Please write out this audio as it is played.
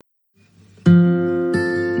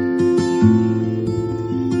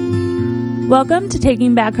Welcome to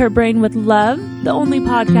Taking Back Her Brain with Love, the only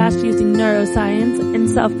podcast using neuroscience and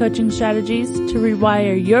self-coaching strategies to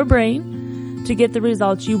rewire your brain to get the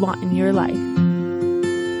results you want in your life.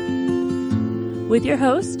 With your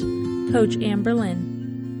host, Coach Amber Lynn.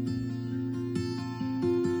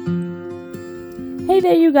 Hey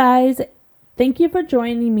there, you guys. Thank you for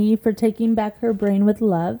joining me for Taking Back Her Brain with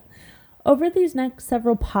Love. Over these next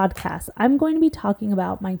several podcasts, I'm going to be talking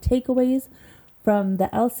about my takeaways from the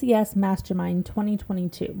LCS Mastermind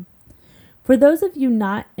 2022. For those of you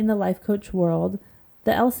not in the life coach world, the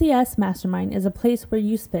LCS Mastermind is a place where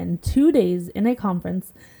you spend 2 days in a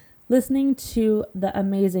conference listening to the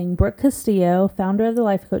amazing Brooke Castillo, founder of the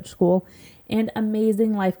Life Coach School, and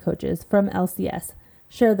amazing life coaches from LCS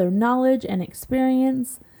share their knowledge and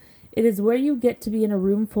experience. It is where you get to be in a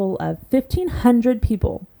room full of 1,500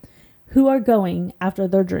 people who are going after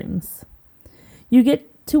their dreams. You get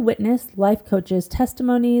to witness life coaches'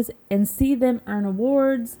 testimonies and see them earn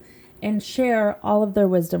awards and share all of their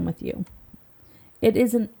wisdom with you. It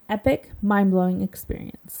is an epic, mind-blowing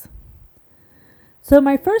experience. So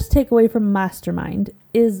my first takeaway from Mastermind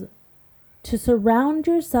is to surround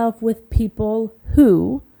yourself with people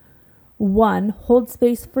who, 1, hold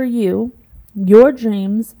space for you, your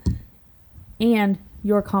dreams, and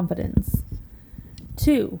your confidence.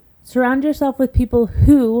 2, surround yourself with people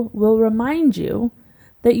who will remind you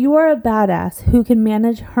that you are a badass who can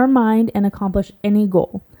manage her mind and accomplish any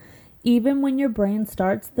goal, even when your brain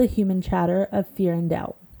starts the human chatter of fear and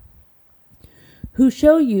doubt. Who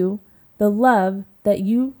show you the love that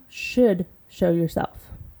you should show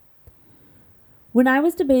yourself. When I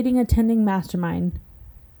was debating attending Mastermind,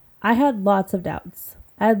 I had lots of doubts.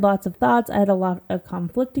 I had lots of thoughts. I had a lot of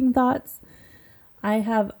conflicting thoughts. I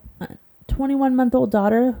have a 21-month-old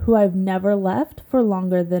daughter who I've never left for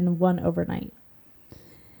longer than one overnight.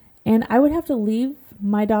 And I would have to leave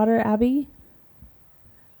my daughter, Abby,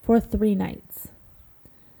 for 3 nights.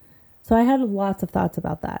 So I had lots of thoughts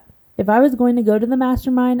about that. If I was going to go to the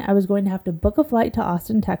Mastermind, I was going to have to book a flight to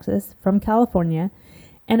Austin, Texas from California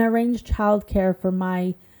and arrange childcare for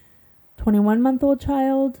my 21-month-old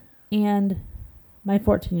child and my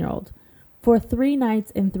 14-year-old for 3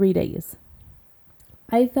 nights and 3 days.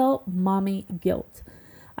 I felt mommy guilt.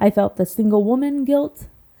 I felt the single woman guilt.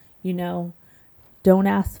 Don't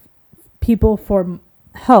ask people for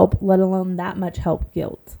help, let alone that much help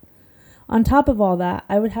guilt. On top of all that,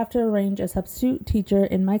 I would have to arrange a substitute teacher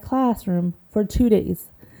in my classroom for 2 days.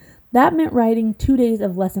 That meant writing 2 days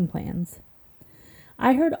of lesson plans.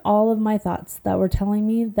 I heard all of my thoughts that were telling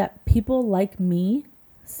me that people like me,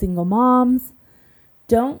 single moms,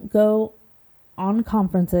 don't go on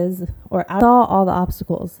conferences or I saw all the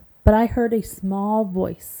obstacles, but I heard a small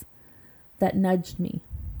voice that nudged me.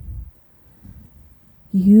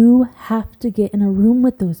 You have to get in a room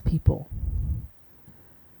with those people.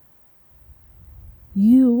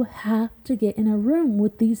 You have to get in a room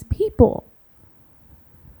with these people.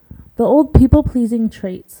 The old people-pleasing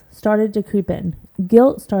traits started to creep in.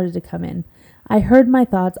 Guilt started to come in. I heard my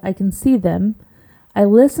thoughts. I can see them. I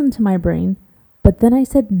listened to my brain, but then I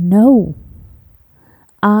said, no.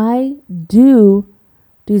 I do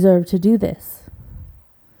deserve to do this.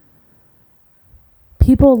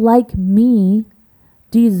 People like me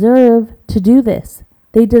deserve to do this.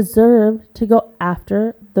 They deserve to go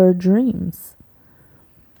after their dreams.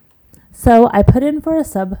 So I put in for a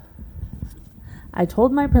sub. I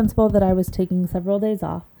told my principal that I was taking several days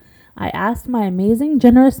off. I asked my amazing,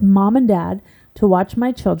 generous mom and dad to watch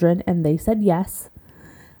my children, and they said yes.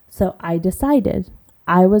 So I decided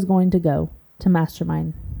I was going to go to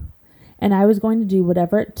Mastermind, and I was going to do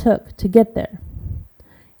whatever it took to get there,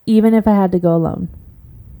 even if I had to go alone.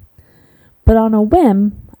 But on a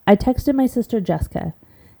whim, I texted my sister Jessica,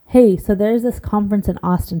 hey, so there's this conference in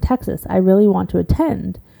Austin, Texas. I really want to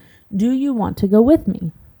attend. Do you want to go with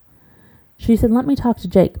me? She said, let me talk to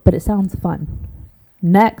Jake, but it sounds fun.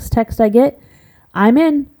 Next text I get, I'm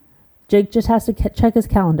in. Jake just has to check his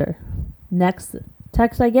calendar. Next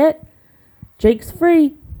text I get, Jake's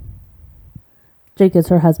free. Jake is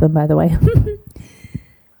her husband, by the way.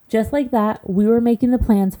 Just like that, we were making the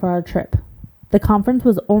plans for our trip. The conference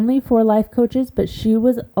was only for life coaches, but she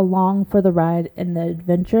was along for the ride and the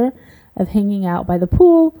adventure of hanging out by the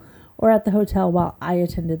pool or at the hotel while I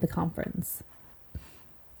attended the conference.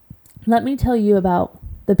 Let me tell you about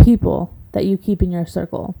the people that you keep in your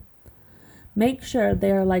circle. Make sure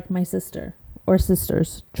they are like my sister or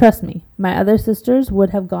sisters. Trust me, my other sisters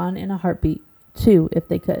would have gone in a heartbeat too if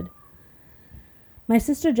they could. My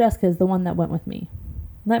sister Jessica is the one that went with me.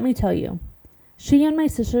 Let me tell you, she and my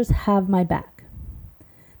sisters have my back.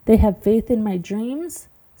 They have faith in my dreams,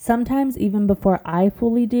 sometimes even before I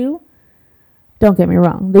fully do. Don't get me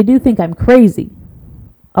wrong. They do think I'm crazy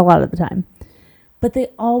a lot of the time. But they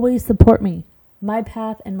always support me, my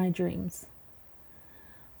path, and my dreams.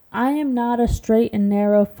 I am not a straight and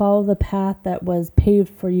narrow, follow the path that was paved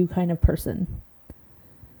for you kind of person.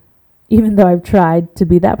 Even though I've tried to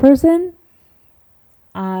be that person,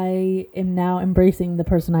 I am now embracing the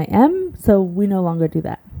person I am, so we no longer do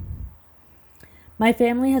that. My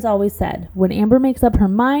family has always said, when Amber makes up her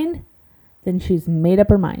mind, then she's made up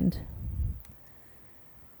her mind.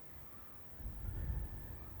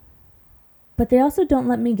 But they also don't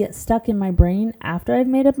let me get stuck in my brain after I've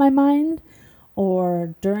made up my mind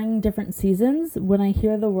or during different seasons when I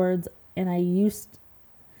hear the words and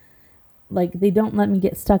they don't let me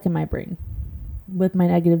get stuck in my brain with my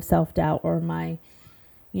negative self-doubt or my,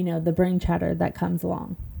 the brain chatter that comes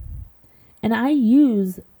along. And I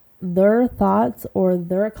use their thoughts or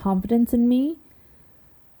their confidence in me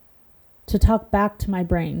to talk back to my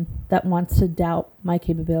brain that wants to doubt my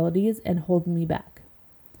capabilities and hold me back.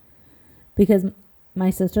 Because my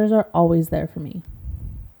sisters are always there for me.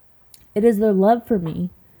 It is their love for me,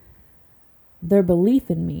 their belief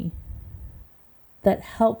in me, that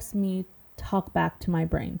helps me talk back to my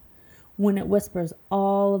brain when it whispers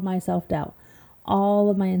all of my self-doubt, all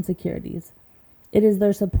of my insecurities. It is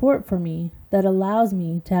their support for me that allows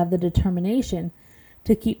me to have the determination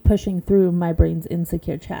to keep pushing through my brain's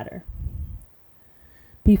insecure chatter.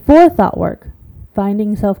 Before thought work,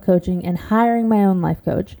 finding self-coaching, and hiring my own life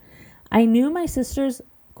coach, I knew my sisters,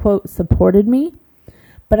 quote, supported me,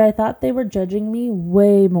 but I thought they were judging me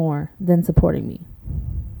way more than supporting me.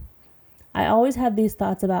 I always had these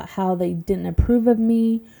thoughts about how they didn't approve of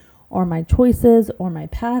me or my choices or my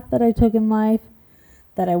path that I took in life,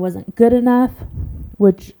 that I wasn't good enough,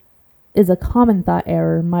 which is a common thought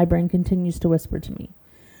error my brain continues to whisper to me.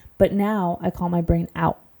 But now I call my brain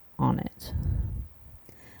out on it.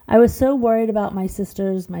 I was so worried about my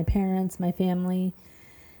sisters, my parents, my family's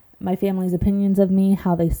opinions of me,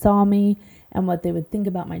 how they saw me, and what they would think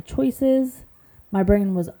about my choices. My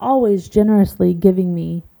brain was always generously giving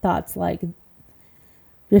me thoughts like,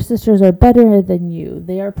 your sisters are better than you.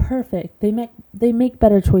 They are perfect. They make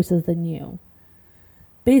better choices than you.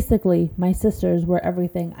 Basically, my sisters were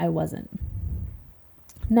everything I wasn't.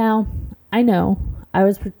 Now I know I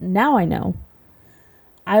was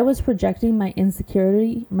projecting my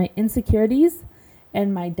insecurities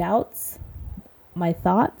and my doubts, my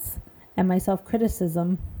thoughts, and my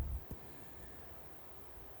self-criticism.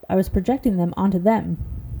 I was projecting them onto them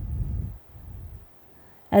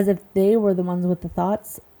as if they were the ones with the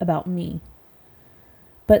thoughts about me.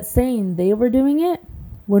 But saying they were doing it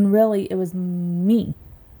when really it was me,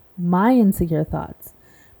 my insecure thoughts,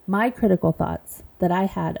 my critical thoughts that I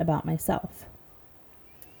had about myself.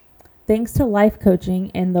 Thanks to life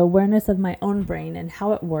coaching and the awareness of my own brain and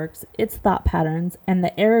how it works, its thought patterns, and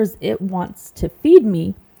the errors it wants to feed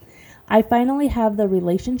me, I finally have the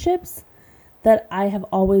relationships that I have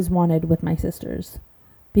always wanted with my sisters.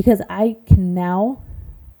 Because I can now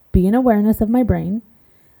be in awareness of my brain,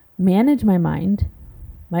 manage my mind,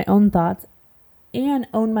 my own thoughts, and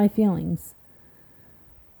own my feelings.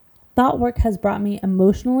 Thought work has brought me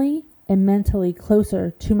emotionally and mentally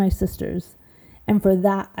closer to my sisters, and for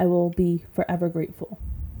that I will be forever grateful.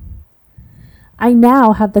 I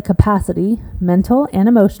now have the capacity, mental and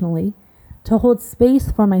emotionally, to hold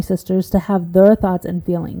space for my sisters to have their thoughts and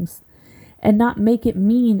feelings, and not make it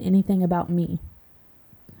mean anything about me,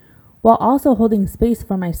 while also holding space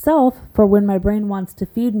for myself for when my brain wants to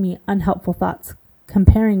feed me unhelpful thoughts,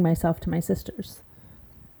 comparing myself to my sisters.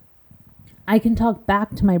 I can talk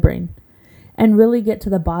back to my brain and really get to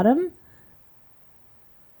the bottom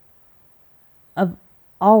of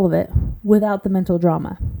all of it without the mental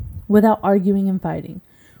drama, without arguing and fighting,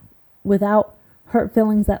 without hurt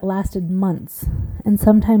feelings that lasted months and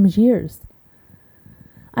sometimes years.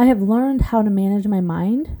 I have learned how to manage my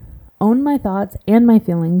mind, own my thoughts and my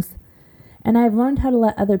feelings, and I have learned how to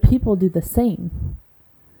let other people do the same.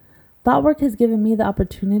 Thought work has given me the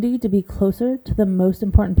opportunity to be closer to the most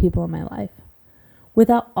important people in my life,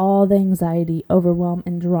 without all the anxiety, overwhelm,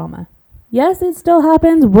 and drama. Yes, it still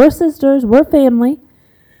happens. We're sisters, we're family,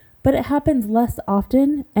 but it happens less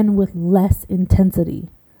often and with less intensity.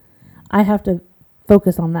 I have to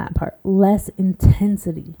focus on that part, less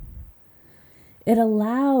intensity. It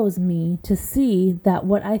allows me to see that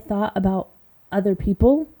what I thought about other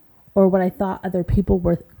people, or what I thought other people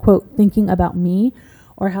were, quote, thinking about me,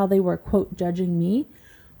 or how they were, quote, judging me,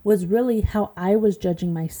 was really how I was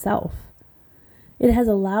judging myself. It has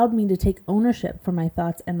allowed me to take ownership for my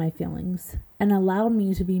thoughts and my feelings, and allowed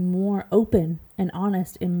me to be more open and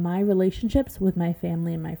honest in my relationships with my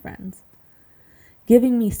family and my friends.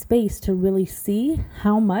 giving me space to really see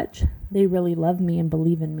how much they really love me and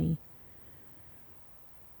believe in me.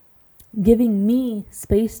 Giving me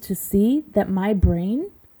space to see that my brain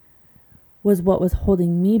was what was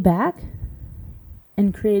holding me back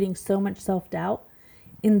and creating so much self-doubt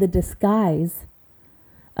in the disguise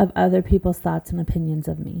of other people's thoughts and opinions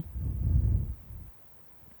of me.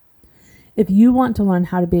 If you want to learn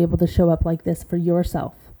how to be able to show up like this for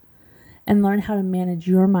yourself and learn how to manage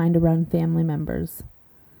your mind around family members,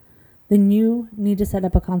 then you need to set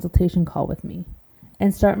up a consultation call with me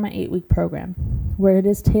and start my 8-week program where it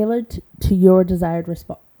is tailored to your desired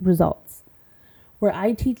results, where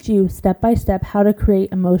I teach you step by step how to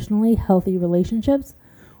create emotionally healthy relationships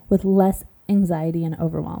with less anxiety and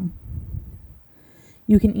overwhelm.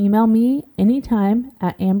 You can email me anytime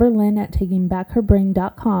at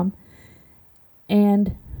amberlynn@takingbackherbrain.com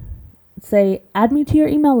and say, add me to your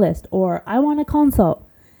email list, or I want a consult.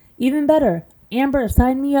 Even better, Amber,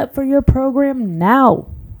 sign me up for your program now,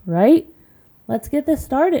 right? Let's get this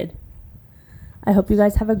started. I hope you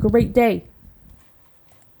guys have a great day.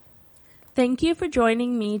 Thank you for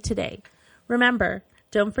joining me today. Remember,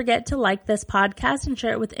 don't forget to like this podcast and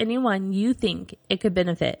share it with anyone you think it could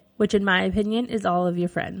benefit, which in my opinion is all of your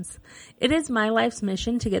friends. It is my life's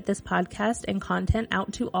mission to get this podcast and content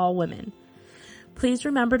out to all women. Please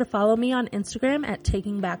remember to follow me on Instagram at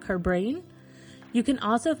takingbackherbrain. You can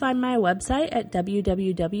also find my website at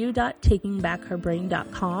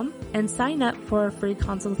www.takingbackherbrain.com and sign up for a free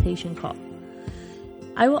consultation call.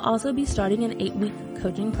 I will also be starting an 8-week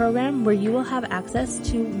coaching program where you will have access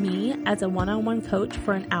to me as a one-on-one coach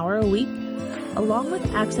for an hour a week, along with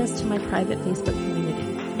access to my private Facebook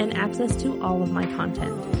community and access to all of my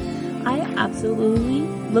content. I absolutely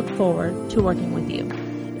look forward to working with you.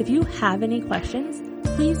 If you have any questions,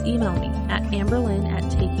 please email me at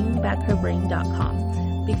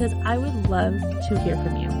amberlynn@takingbackherbrain.com because I would love to hear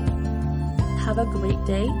from you. Have a great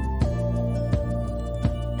day,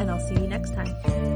 and I'll see you next time.